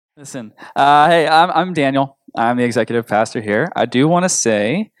Listen, hey, I'm Daniel. I'm the executive pastor here. I do want to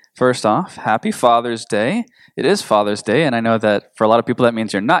say, first off, happy Father's Day. It is Father's Day, and I know that for a lot of people that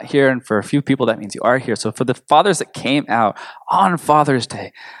means you're not here, and for a few people that means you are here. So for the fathers that came out on Father's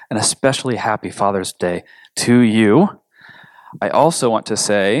Day, an especially happy Father's Day to you. I also want to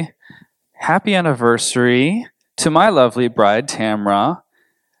say happy anniversary to my lovely bride, Tamra.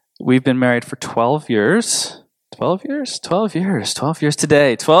 We've been married for 12 years. 12 years? 12 years. 12 years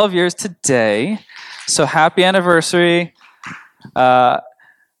today. 12 years today. So happy anniversary. Who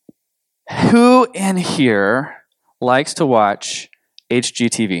in here likes to watch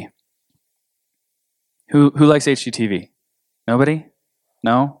HGTV? Who likes HGTV? Nobody?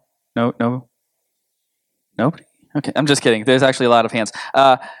 No? No? No? Nobody? Okay, I'm just kidding. There's actually a lot of hands.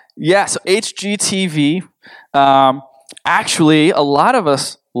 Yeah, so HGTV. Actually, a lot of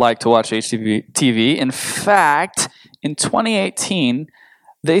us like to watch HGTV. In fact, in 2018,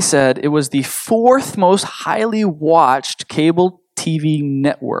 they said it was the fourth most highly watched cable TV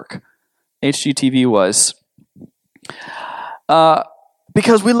network. HGTV was.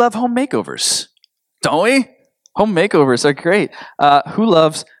 Because we love home makeovers, don't we? Home makeovers are great. Who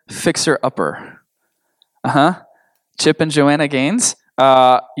loves Fixer Upper? Chip and Joanna Gaines.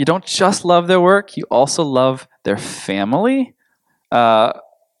 You don't just love their work, you also love their family.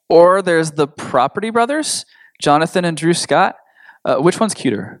 Or there's the Property Brothers, Jonathan and Drew Scott. Which one's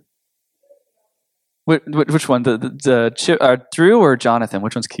cuter? Which one? Drew or Jonathan?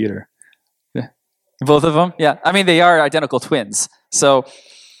 Which one's cuter? Yeah. Both of them? Yeah. I mean, they are identical twins. So,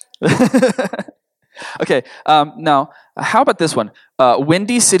 okay. Now, how about this one?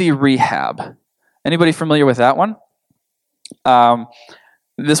 Windy City Rehab. Anybody familiar with that one?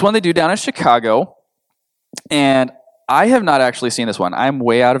 This one they do down in Chicago, and I have not actually seen this one. I'm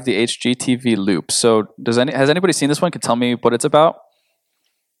way out of the HGTV loop. So has anybody seen this one? Could tell me what it's about?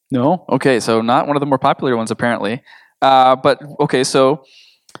 No? Okay, so not one of the more popular ones apparently. But okay, so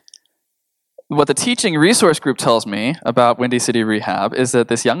what the teaching resource group tells me about Windy City Rehab is that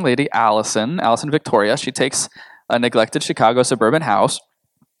this young lady, Allison Victoria, she takes a neglected Chicago suburban house,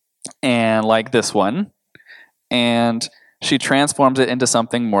 and like this one, and she transforms it into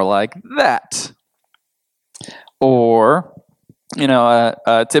something more like that. Or,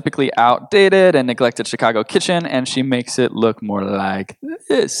 a typically outdated and neglected Chicago kitchen, and she makes it look more like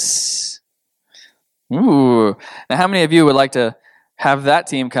this. Ooh. Now, how many of you would like to have that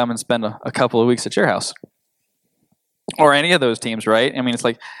team come and spend a couple of weeks at your house? Or any of those teams, right? I mean, it's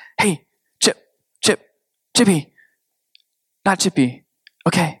like, hey, Chippy. Not Chippy.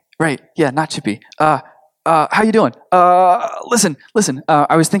 Okay, right. Yeah, not Chippy. How you doing? Listen.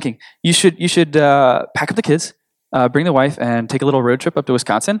 I was thinking you should pack up the kids, bring the wife, and take a little road trip up to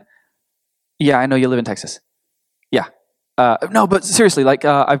Wisconsin. Yeah, I know you live in Texas. Yeah. No, but seriously, I've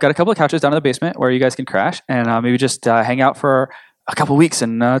got a couple of couches down in the basement where you guys can crash and maybe just hang out for a couple of weeks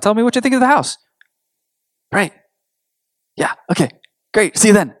and tell me what you think of the house. Right. Yeah. Okay. Great. See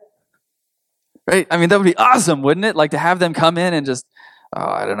you then. Right. I mean, that would be awesome, wouldn't it? Like to have them come in and just,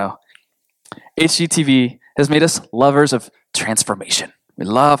 I don't know. HGTV has made us lovers of transformation. We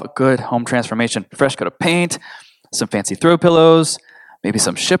love a good home transformation. Fresh coat of paint, some fancy throw pillows, maybe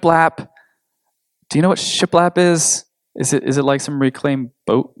some shiplap. Do you know what shiplap is? Is it like some reclaimed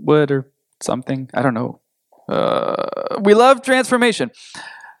boat wood or something? I don't know. We love transformation.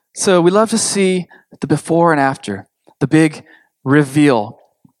 So we love to see the before and after, the big reveal,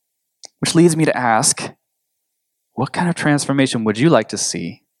 which leads me to ask, what kind of transformation would you like to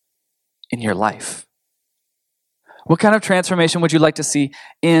see in your life? What kind of transformation would you like to see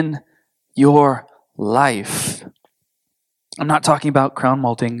in your life? I'm not talking about crown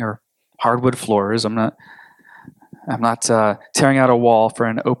molding or hardwood floors. I'm not tearing out a wall for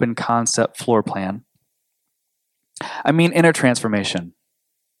an open concept floor plan. I mean inner transformation,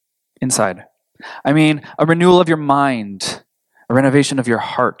 inside. I mean a renewal of your mind, a renovation of your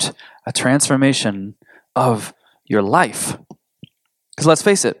heart, a transformation of your life. Because let's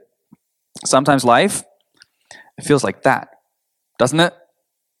face it, sometimes life, it feels like that, doesn't it?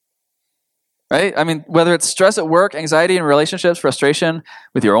 Right? I mean, whether it's stress at work, anxiety in relationships, frustration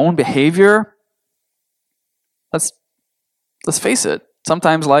with your own behavior, let's face it,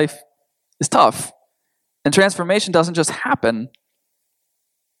 sometimes life is tough. And transformation doesn't just happen.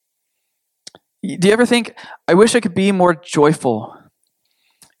 Do you ever think, I wish I could be more joyful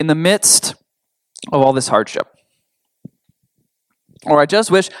in the midst of all this hardship? Or I just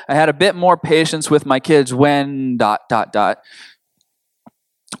wish I had a bit more patience with my kids when ...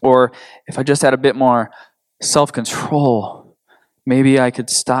 Or if I just had a bit more self-control, maybe I could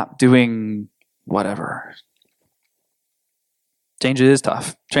stop doing whatever. Change is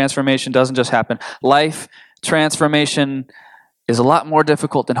tough. Transformation doesn't just happen. Life transformation is a lot more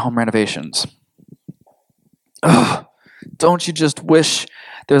difficult than home renovations. Ugh, don't you just wish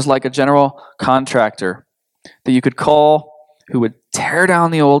there's like a general contractor that you could call who would tear down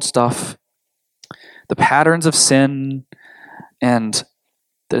the old stuff, the patterns of sin and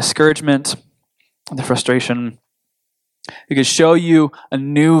the discouragement, the frustration. He could show you a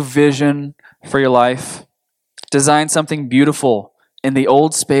new vision for your life, design something beautiful in the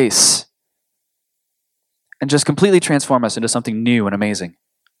old space, and just completely transform us into something new and amazing.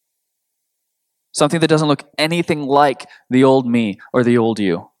 Something that doesn't look anything like the old me or the old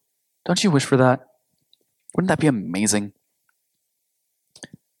you. Don't you wish for that? Wouldn't that be amazing?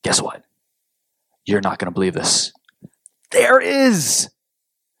 Guess what? You're not going to believe this. There is.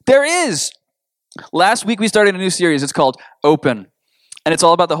 There is. Last week we started a new series. It's called Open. And it's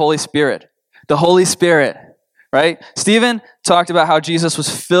all about the Holy Spirit. The Holy Spirit, right? Stephen talked about how Jesus was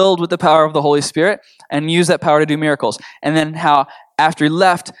filled with the power of the Holy Spirit and used that power to do miracles. And then how after he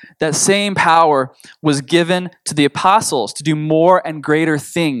left, that same power was given to the apostles to do more and greater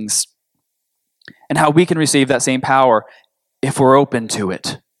things. And how we can receive that same power if we're open to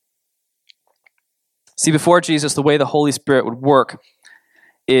it. See, before Jesus, the way the Holy Spirit would work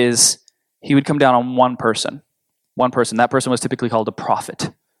is he would come down on one person. One person. That person was typically called a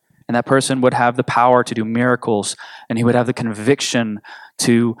prophet. And that person would have the power to do miracles, and he would have the conviction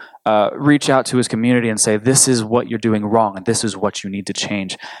to reach out to his community and say, this is what you're doing wrong, and this is what you need to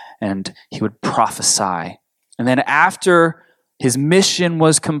change. And he would prophesy. And then after his mission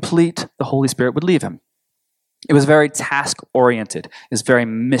was complete, the Holy Spirit would leave him. It was very task-oriented. It was very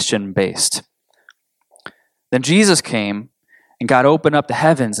mission-based. Then Jesus came, and God opened up the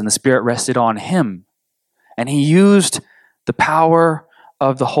heavens, and the Spirit rested on him. And he used the power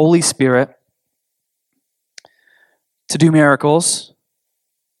of the Holy Spirit to do miracles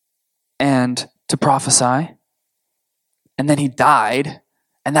and to prophesy. And then he died,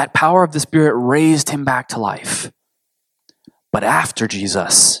 and that power of the Spirit raised him back to life. But after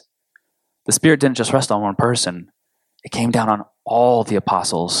Jesus, the Spirit didn't just rest on one person. It came down on all the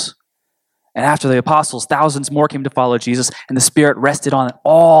apostles. And after the apostles, thousands more came to follow Jesus, and the Spirit rested on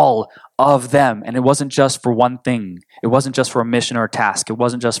all of them. And it wasn't just for one thing. It wasn't just for a mission or a task. It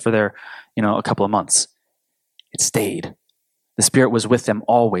wasn't just for their, a couple of months. It stayed. The Spirit was with them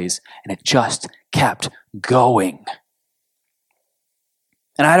always, and it just kept going.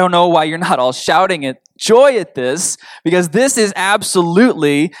 And I don't know why you're not all shouting at joy at this, because this is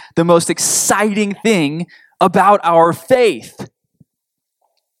absolutely the most exciting thing about our faith.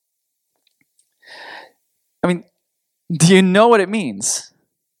 I mean, do you know what it means?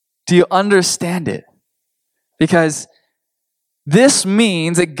 Do you understand it? Because this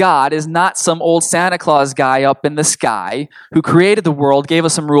means that God is not some old Santa Claus guy up in the sky who created the world, gave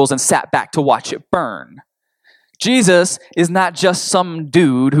us some rules, and sat back to watch it burn. Jesus is not just some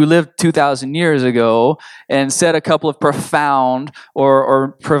dude who lived 2,000 years ago and said a couple of profound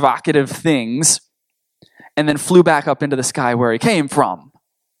or provocative things and then flew back up into the sky where he came from.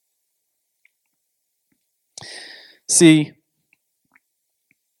 See,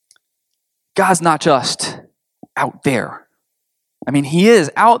 God's not just out there. I mean, he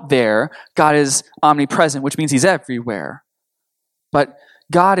is out there. God is omnipresent, which means he's everywhere. But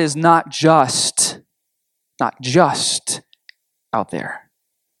God is not just out there.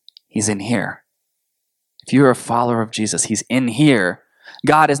 He's in here. If you're a follower of Jesus, he's in here.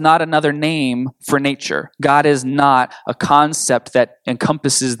 God is not another name for nature. God is not a concept that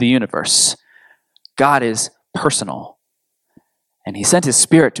encompasses the universe. God is personal. And he sent his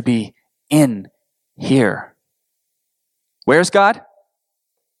Spirit to be in here. Where's God?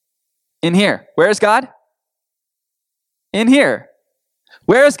 In here. Where's God? In here.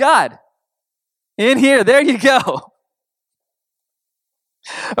 Where is God? In here. There you go.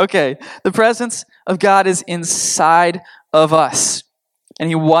 Okay, the presence of God is inside of us, and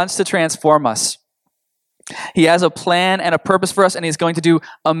he wants to transform us. He has a plan and a purpose for us, and he's going to do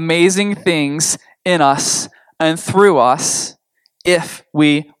amazing things in us and through us if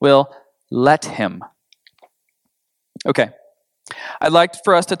we will let him. Okay, I'd like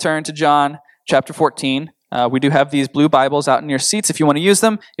for us to turn to John chapter 14. We do have these blue Bibles out in your seats if you want to use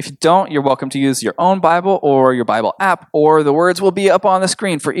them. If you don't, you're welcome to use your own Bible or your Bible app, or the words will be up on the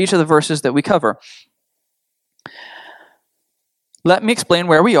screen for each of the verses that we cover. Let me explain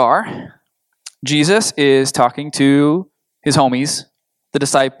where we are. Jesus is talking to his homies, the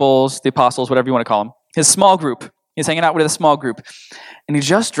disciples, the apostles, whatever you want to call them, his small group. He's hanging out with a small group, and he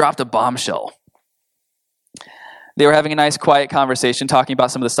just dropped a bombshell. They were having a nice, quiet conversation, talking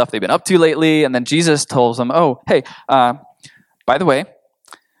about some of the stuff they've been up to lately, and then Jesus tells them, by by the way,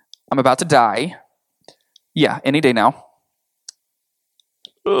 I'm about to die. Yeah, any day now.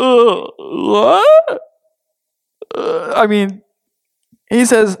 What? He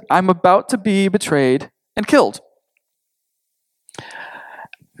says, I'm about to be betrayed and killed.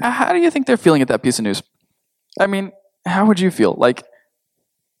 How do you think they're feeling at that piece of news? How would you feel? Like,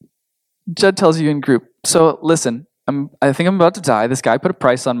 Jed tells you in group, so listen, I think I'm about to die. This guy put a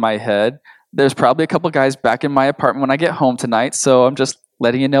price on my head. There's probably a couple guys back in my apartment when I get home tonight, so I'm just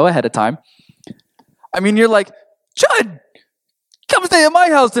letting you know ahead of time. You're like, Jed, come stay at my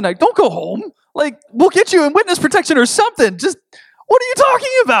house tonight. Don't go home. Like, we'll get you in witness protection or something. Just, what are you talking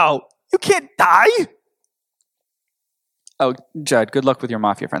about? You can't die. Oh, Jed, good luck with your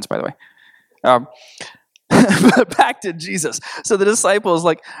mafia friends, by the way. But back to Jesus. So the disciples,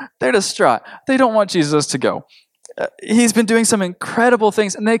 they're distraught. They don't want Jesus to go. He's been doing some incredible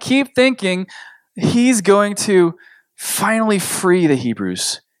things, and they keep thinking he's going to finally free the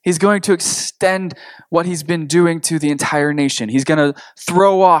Hebrews. He's going to extend what he's been doing to the entire nation. He's going to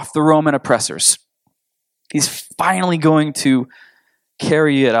throw off the Roman oppressors. He's finally going to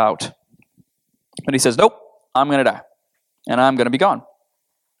carry it out. But he says, nope, I'm going to die, and I'm going to be gone.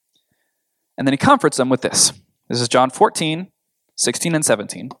 And then he comforts them with this. This is John 14, 16 and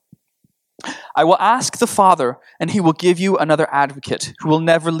 17. I will ask the Father, and he will give you another advocate who will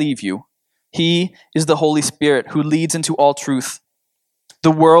never leave you. He is the Holy Spirit who leads into all truth. The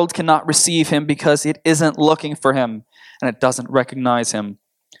world cannot receive him because it isn't looking for him, and it doesn't recognize him.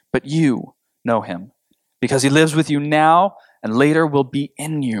 But you know him, because he lives with you now and later will be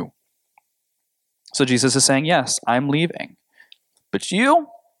in you. So Jesus is saying, yes, I'm leaving. But you'll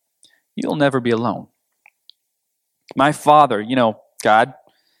never be alone. My Father, God,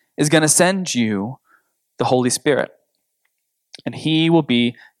 is going to send you the Holy Spirit, and he will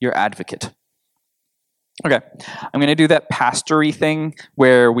be your advocate. Okay, I'm going to do that pastory thing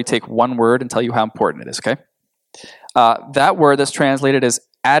where we take one word and tell you how important it is, okay? That word that's translated as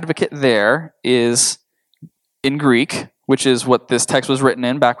advocate there is in Greek, which is what this text was written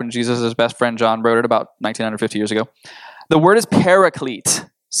in back when Jesus' best friend John wrote it about 1950 years ago. The word is paraclete.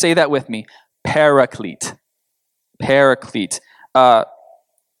 Say that with me. Paraclete. Paraclete.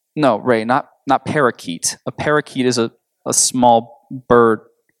 No, Ray, not parakeet. A parakeet is a small bird.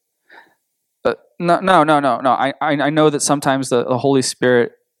 No. I know that sometimes the Holy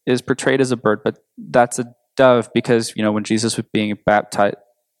Spirit is portrayed as a bird, but that's a dove because, when Jesus was being baptized.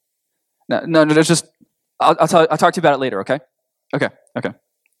 No, there's just, I'll talk to you about it later, okay? Okay.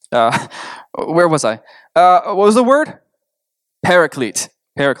 Where was I? What was the word? Paraclete.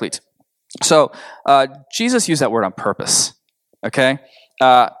 So, Jesus used that word on purpose, okay?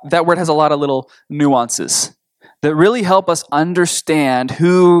 That word has a lot of little nuances that really help us understand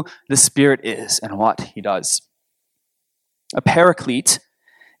who the Spirit is and what he does. A paraclete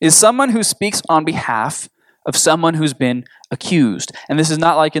is someone who speaks on behalf of someone who's been accused. And this is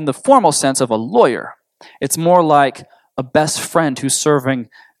not like in the formal sense of a lawyer. It's more like a best friend who's serving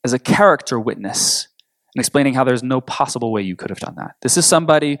as a character witness and explaining how there's no possible way you could have done that. This is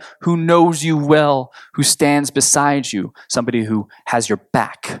somebody who knows you well, who stands beside you, somebody who has your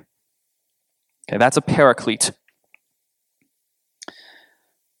back. Okay, that's a paraclete.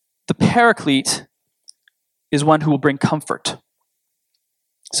 The paraclete is one who will bring comfort,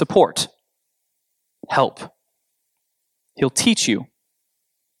 support, help. He'll teach you.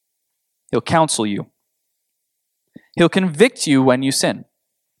 He'll counsel you. He'll convict you when you sin.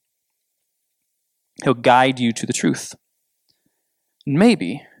 He'll guide you to the truth. And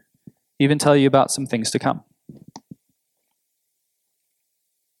maybe even tell you about some things to come.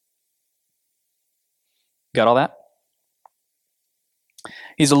 Got all that?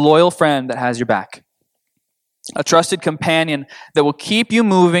 He's a loyal friend that has your back. A trusted companion that will keep you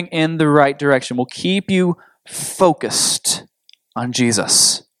moving in the right direction, will keep you focused on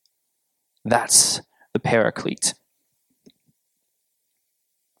Jesus. That's the paraclete. Do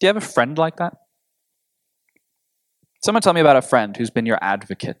you have a friend like that? Someone tell me about a friend who's been your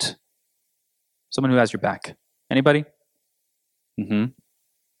advocate. Someone who has your back. Anybody?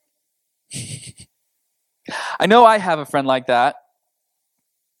 I know I have a friend like that.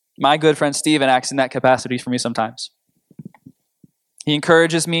 My good friend Steven acts in that capacity for me sometimes. He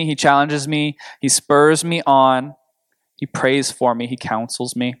encourages me, he challenges me, he spurs me on, he prays for me, he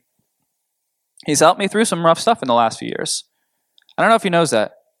counsels me. He's helped me through some rough stuff in the last few years. I don't know if he knows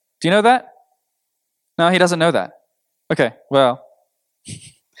that. Do you know that? No, he doesn't know that. Okay, well,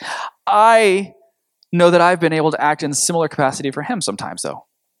 I know that I've been able to act in similar capacity for him sometimes, though.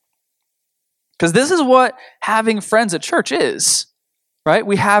 Because this is what having friends at church is, right?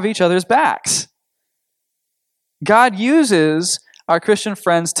 We have each other's backs. God uses our Christian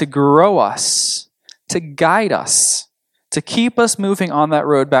friends to grow us, to guide us, to keep us moving on that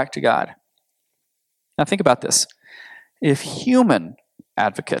road back to God. Now think about this. If human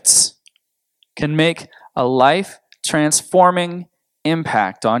advocates can make a life-transforming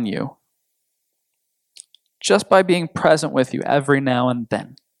impact on you just by being present with you every now and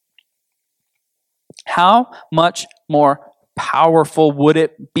then, how much more powerful would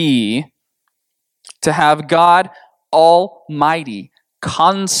it be to have God Almighty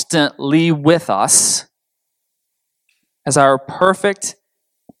constantly with us as our perfect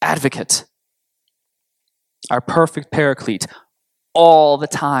advocate, our perfect paraclete, all the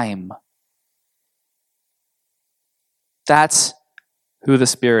time? That's who the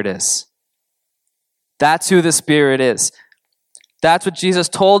Spirit is. That's who the Spirit is. That's what Jesus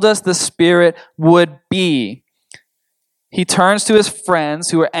told us the Spirit would be. He turns to his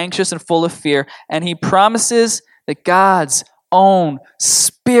friends who are anxious and full of fear, and he promises that God's own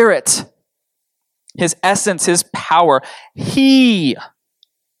Spirit, his essence, his power, he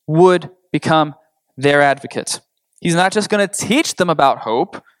would become their advocate. He's not just going to teach them about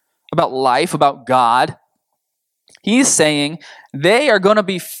hope, about life, about God. He's saying they are going to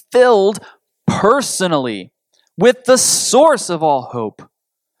be filled personally with the source of all hope,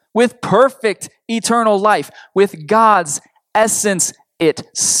 with perfect eternal life, with God's essence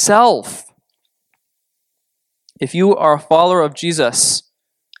itself. If you are a follower of Jesus,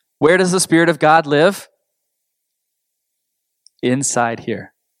 where does the Spirit of God live? Inside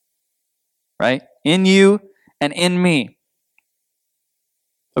here, right? In you and in me.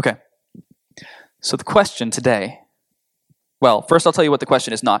 Okay, so the question today, well, first I'll tell you what the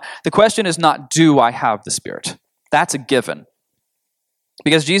question is not. The question is not, do I have the Spirit? That's a given.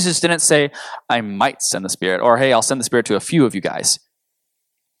 Because Jesus didn't say, I might send the Spirit, or hey, I'll send the Spirit to a few of you guys.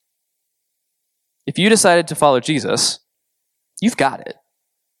 If you decided to follow Jesus, you've got it.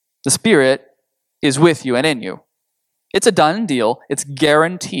 The Spirit is with you and in you. It's a done deal. It's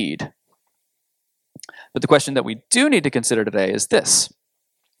guaranteed. But the question that we do need to consider today is this.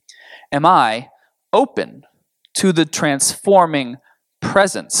 Am I open to the transforming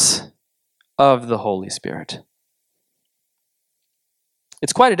presence of the Holy Spirit?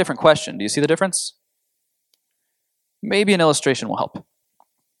 It's quite a different question. Do you see the difference? Maybe an illustration will help.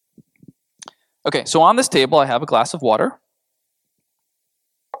 Okay, so on this table I have a glass of water.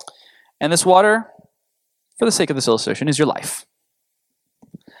 And this water, for the sake of this illustration, is your life.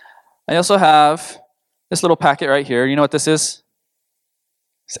 I also have this little packet right here. You know what this is?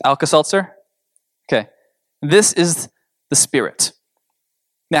 It's Alka-Seltzer. Okay, this is the Spirit.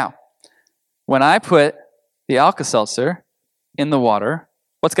 Now, when I put the Alka-Seltzer in the water,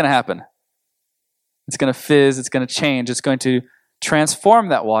 what's going to happen? It's going to fizz, it's going to change, it's going to transform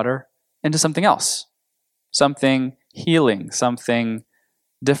that water into something else. Something healing, something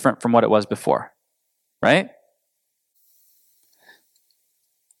different from what it was before. Right?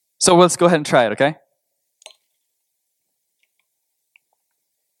 So let's go ahead and try it, okay?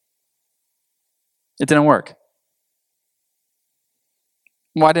 It didn't work.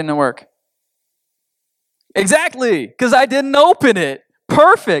 Why didn't it work? Exactly, because I didn't open it.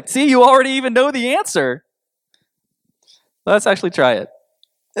 Perfect. See, you already even know the answer. Let's actually try it.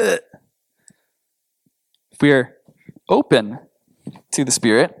 If we are open to the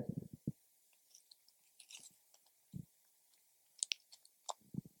Spirit,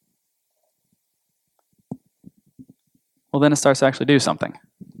 well, then it starts to actually do something.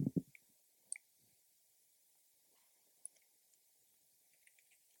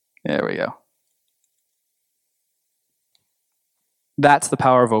 There we go. That's the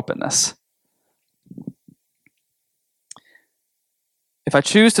power of openness. If I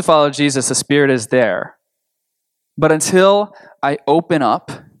choose to follow Jesus, the Spirit is there. But until I open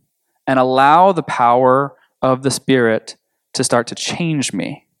up and allow the power of the Spirit to start to change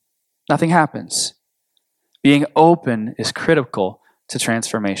me, nothing happens. Being open is critical to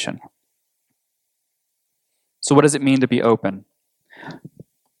transformation. So what does it mean to be open?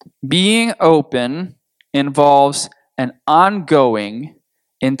 Being open involves an ongoing,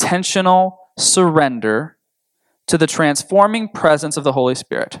 intentional surrender to the transforming presence of the Holy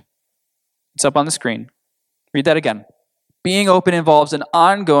Spirit. It's up on the screen. Read that again. Being open involves an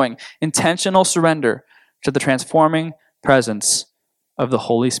ongoing, intentional surrender to the transforming presence of the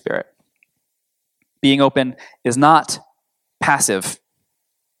Holy Spirit. Being open is not passive.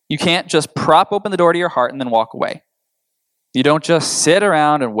 You can't just prop open the door to your heart and then walk away. You don't just sit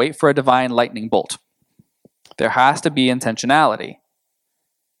around and wait for a divine lightning bolt. There has to be intentionality.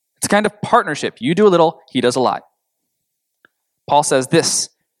 It's a kind of partnership. You do a little, he does a lot. Paul says this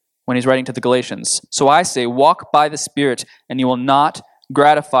when he's writing to the Galatians. So I say, walk by the Spirit, and you will not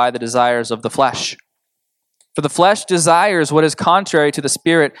gratify the desires of the flesh. For the flesh desires what is contrary to the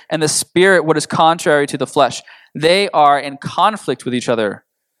Spirit, and the Spirit what is contrary to the flesh. They are in conflict with each other,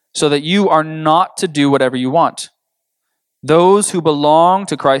 so that you are not to do whatever you want. Those who belong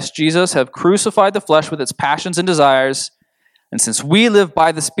to Christ Jesus have crucified the flesh with its passions and desires, and since we live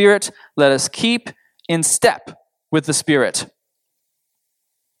by the Spirit, let us keep in step with the Spirit.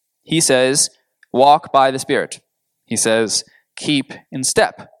 He says, walk by the Spirit. He says, keep in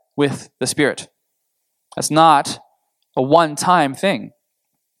step with the Spirit. That's not a one-time thing.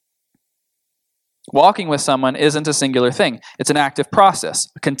 Walking with someone isn't a singular thing. It's an active process,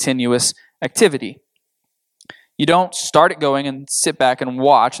 a continuous activity. You don't start it going and sit back and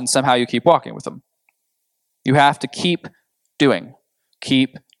watch and somehow you keep walking with them. You have to keep doing,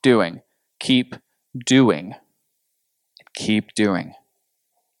 keep doing, keep doing, keep doing.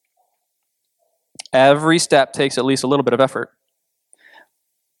 Every step takes at least a little bit of effort.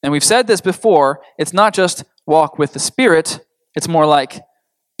 And we've said this before, it's not just walk with the Spirit, it's more like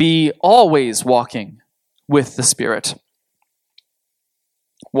be always walking with the Spirit.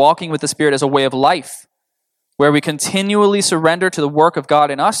 Walking with the Spirit is a way of life where we continually surrender to the work of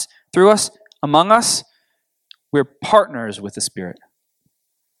God in us, through us, among us. We're partners with the Spirit,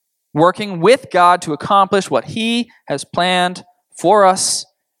 working with God to accomplish what He has planned for us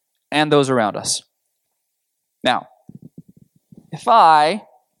and those around us. Now, if I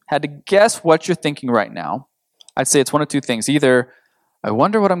had to guess what you're thinking right now, I'd say it's one of two things. Either, I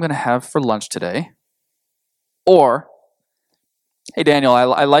wonder what I'm going to have for lunch today, or, hey Daniel,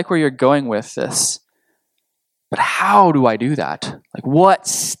 I like where you're going with this, but how do I do that? Like, what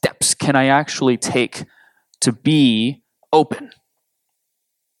steps can I actually take to be open?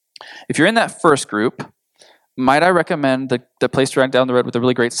 If you're in that first group, might I recommend the place right down the road with a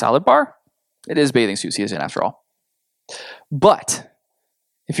really great salad bar? It is bathing suit season after all. But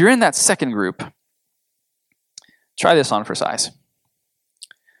if you're in that second group, try this on for size.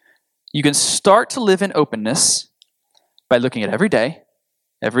 You can start to live in openness by looking at every day,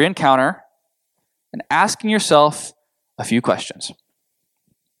 every encounter, and asking yourself a few questions.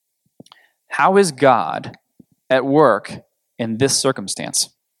 How is God at work in this circumstance?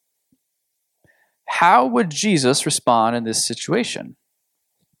 How would Jesus respond in this situation?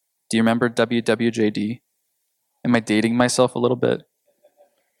 Do you remember WWJD? Am I dating myself a little bit?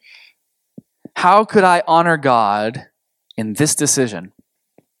 How could I honor God in this decision?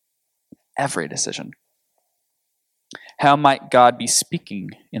 Every decision. How might God be speaking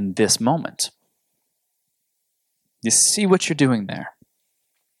in this moment? You see what you're doing there.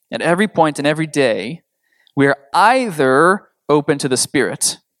 At every point in every day, we are either open to the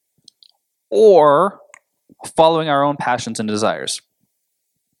Spirit or following our own passions and desires.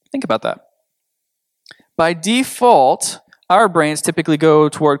 Think about that. By default, our brains typically go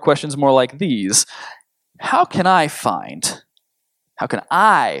toward questions more like these. How can I find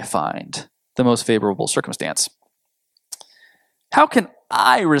the most favorable circumstance? How can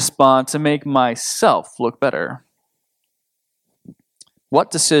I respond to make myself look better?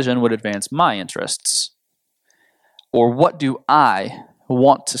 What decision would advance my interests? Or what do I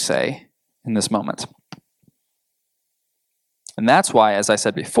want to say in this moment? And that's why, as I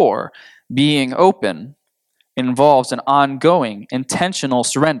said before, being open involves an ongoing, intentional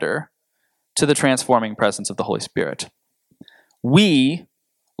surrender to the transforming presence of the Holy Spirit. We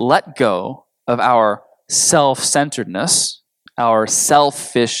let go of our self-centeredness, our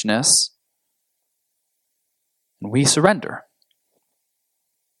selfishness, and we surrender.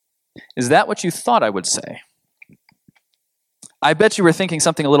 Is that what you thought I would say? I bet you were thinking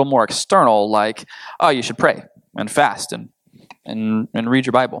something a little more external, like, oh, you should pray and fast and read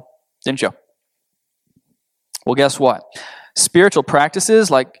your Bible, didn't you? Well, guess what? Spiritual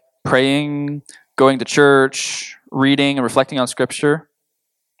practices like praying, going to church, reading and reflecting on Scripture,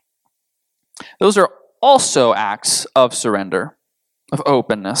 those are also acts of surrender, of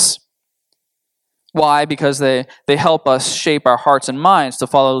openness. Why? Because they help us shape our hearts and minds to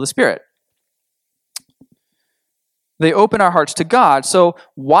follow the Spirit. They open our hearts to God. So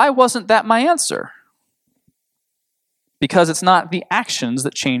why wasn't that my answer? Because it's not the actions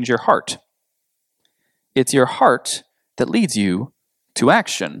that change your heart. It's your heart that leads you to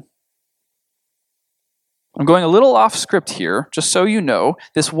action. I'm going a little off script here, just so you know.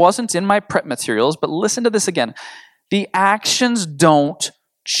 This wasn't in my prep materials, but listen to this again. The actions don't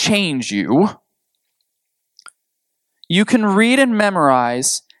change you. You can read and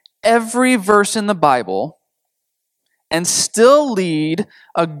memorize every verse in the Bible and still lead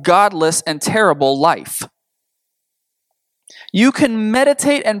a godless and terrible life. You can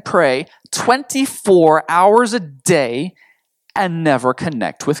meditate and pray 24 hours a day and never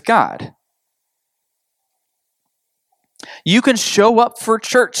connect with God. You can show up for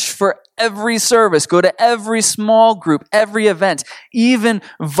church for every service, go to every small group, every event, even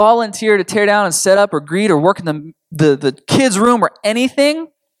volunteer to tear down and set up or greet or work in the kids' room or anything,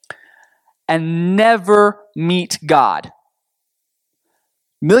 and never meet God.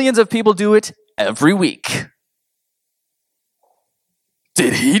 Millions of people do it every week.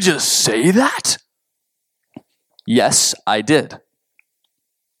 Did he just say that? Yes, I did.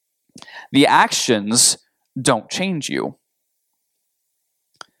 The actions don't change you.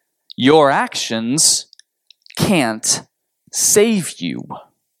 Your actions can't save you.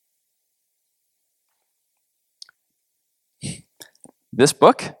 This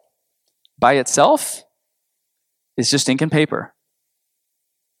book, by itself, is just ink and paper.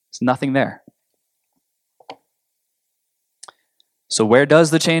 There's nothing there. So where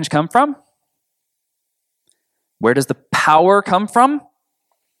does the change come from? Where does the power come from?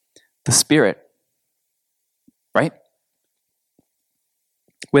 The Spirit. Right?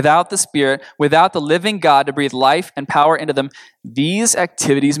 Without the Spirit, without the living God to breathe life and power into them, these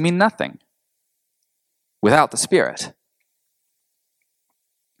activities mean nothing. Without the Spirit.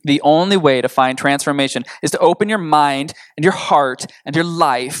 The only way to find transformation is to open your mind and your heart and your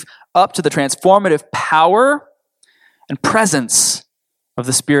life up to the transformative power and presence of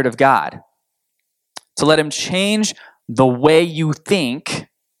the Spirit of God. To let him change the way you think,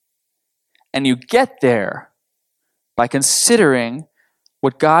 and you get there by considering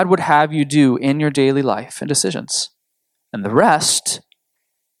what God would have you do in your daily life and decisions. And the rest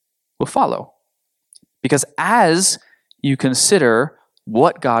will follow. Because as you consider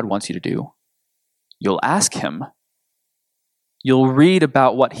what God wants you to do, you'll ask him. You'll read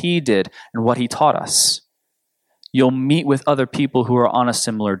about what he did and what he taught us. You'll meet with other people who are on a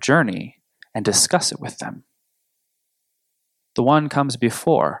similar journey and discuss it with them. The one comes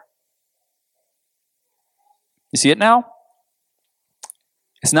before. You see it now?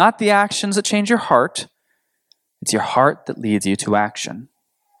 It's not the actions that change your heart. It's your heart that leads you to action.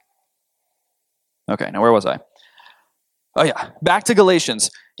 Okay, now where was I? Oh yeah, back to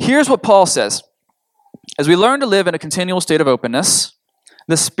Galatians. Here's what Paul says. As we learn to live in a continual state of openness,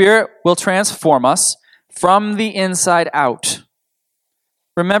 the Spirit will transform us from the inside out.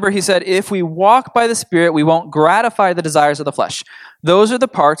 Remember, he said, if we walk by the Spirit, we won't gratify the desires of the flesh. Those are the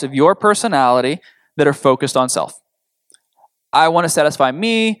parts of your personality that are focused on self. I want to satisfy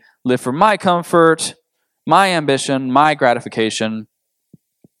me, live for my comfort, my ambition, my gratification.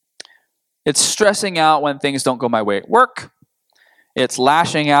 It's stressing out when things don't go my way at work. It's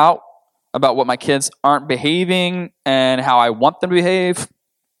lashing out about what my kids aren't behaving and how I want them to behave.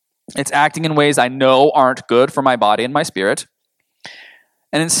 It's acting in ways I know aren't good for my body and my spirit.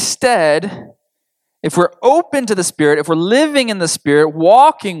 And instead, if we're open to the Spirit, if we're living in the Spirit,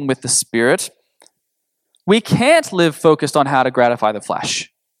 walking with the Spirit, we can't live focused on how to gratify the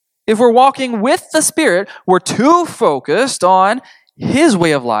flesh. If we're walking with the Spirit, we're too focused on his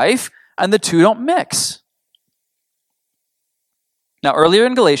way of life, and the two don't mix. Now, earlier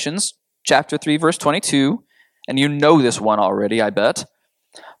in Galatians, chapter 3, verse 22, and you know this one already, I bet,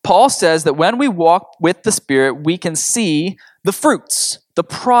 Paul says that when we walk with the Spirit, we can see the fruits, the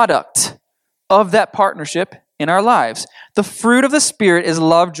product of that partnership in our lives. The fruit of the Spirit is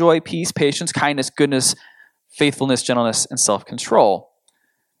love, joy, peace, patience, kindness, goodness, faithfulness, gentleness, and self-control.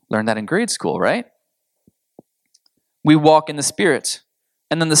 Learned that in grade school, right? We walk in the Spirit,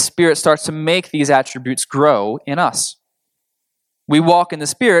 and then the Spirit starts to make these attributes grow in us. We walk in the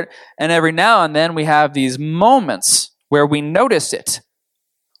Spirit, and every now and then we have these moments where we notice it.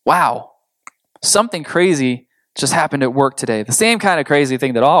 Wow, something crazy just happened at work today. The same kind of crazy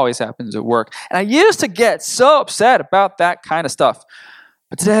thing that always happens at work. And I used to get so upset about that kind of stuff.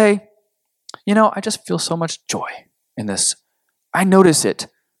 But today, I just feel so much joy in this. I notice it.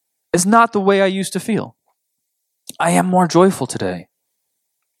 It's not the way I used to feel. I am more joyful today.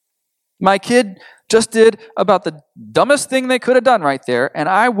 My kid just did about the dumbest thing they could have done right there, and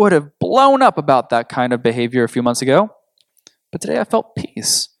I would have blown up about that kind of behavior a few months ago. But today I felt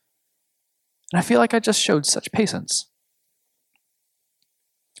peace. And I feel like I just showed such patience.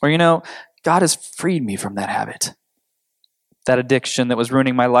 Or, God has freed me from that habit. That addiction that was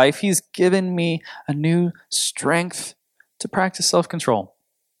ruining my life. He's given me a new strength to practice self-control.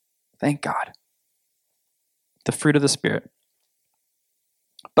 Thank God. The fruit of the Spirit.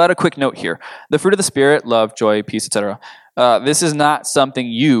 But a quick note here. The fruit of the Spirit, love, joy, peace, etc. This is not something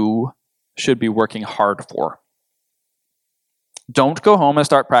you should be working hard for. Don't go home and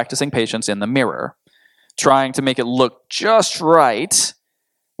start practicing patience in the mirror. trying to make it look just right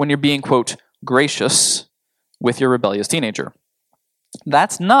when you're being, quote, gracious with your rebellious teenager.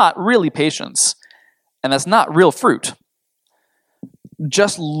 That's not really patience, and that's not real fruit.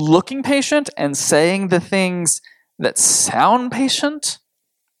 Just looking patient and saying the things that sound patient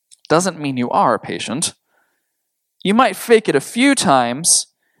doesn't mean you are patient. You might fake it a few times,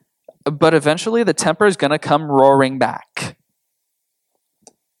 but eventually the temper is going to come roaring back.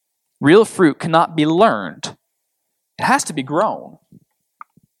 Real fruit cannot be learned. It has to be grown.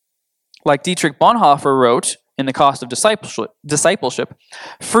 Like Dietrich Bonhoeffer wrote in The Cost of Discipleship,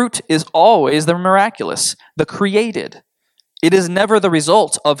 fruit is always the miraculous, the created. It is never the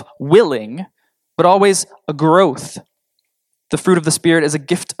result of willing, but always a growth. The fruit of the Spirit is a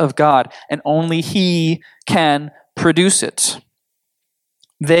gift of God, and only He can produce it.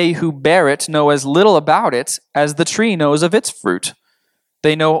 They who bear it know as little about it as the tree knows of its fruit.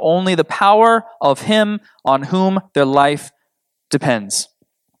 They know only the power of Him on whom their life depends.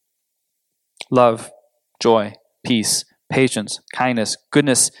 Love, joy, peace, patience, kindness,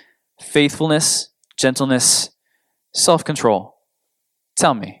 goodness, faithfulness, gentleness, self-control.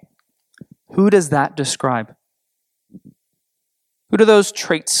 Tell me, who does that describe? Who do those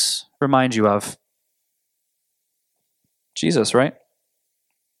traits remind you of? Jesus, right?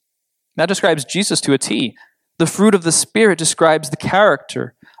 That describes Jesus to a T. The fruit of the Spirit describes the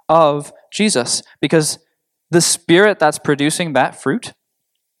character of Jesus, because the Spirit that's producing that fruit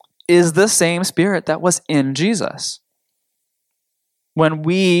is the same Spirit that was in Jesus. When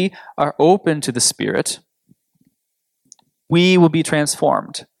we are open to the Spirit, we will be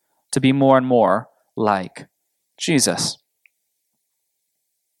transformed to be more and more like Jesus.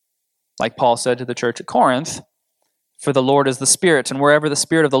 Like Paul said to the church at Corinth, for the Lord is the Spirit, and wherever the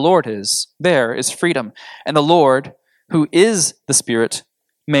Spirit of the Lord is, there is freedom. And the Lord, who is the Spirit,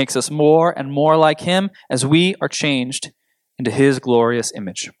 makes us more and more like Him as we are changed into His glorious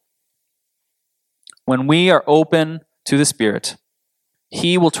image. When we are open to the Spirit,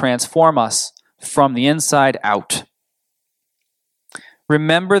 He will transform us from the inside out.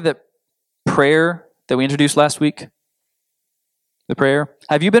 Remember that prayer that we introduced last week? The prayer.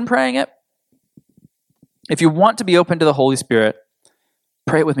 Have you been praying it? If you want to be open to the Holy Spirit,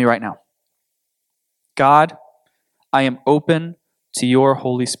 pray it with me right now. God, I am open to your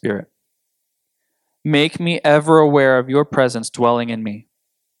Holy Spirit. Make me ever aware of your presence dwelling in me.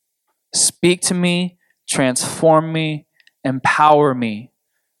 Speak to me, transform me, empower me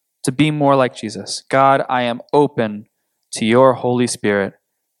to be more like Jesus. God, I am open to your Holy Spirit.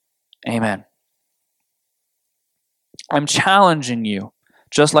 Amen. I'm challenging you,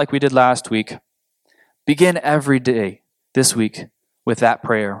 just like we did last week. Begin every day this week with that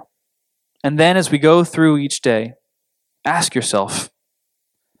prayer. And then as we go through each day, ask yourself,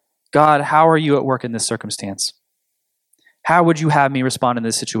 God, how are you at work in this circumstance? How would you have me respond in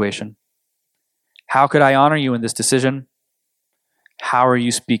this situation? How could I honor you in this decision? How are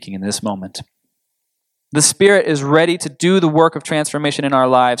you speaking in this moment? The Spirit is ready to do the work of transformation in our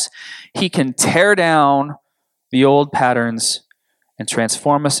lives. He can tear down the old patterns and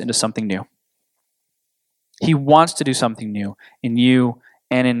transform us into something new. He wants to do something new in you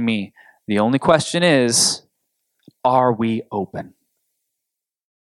and in me. The only question is, are we open?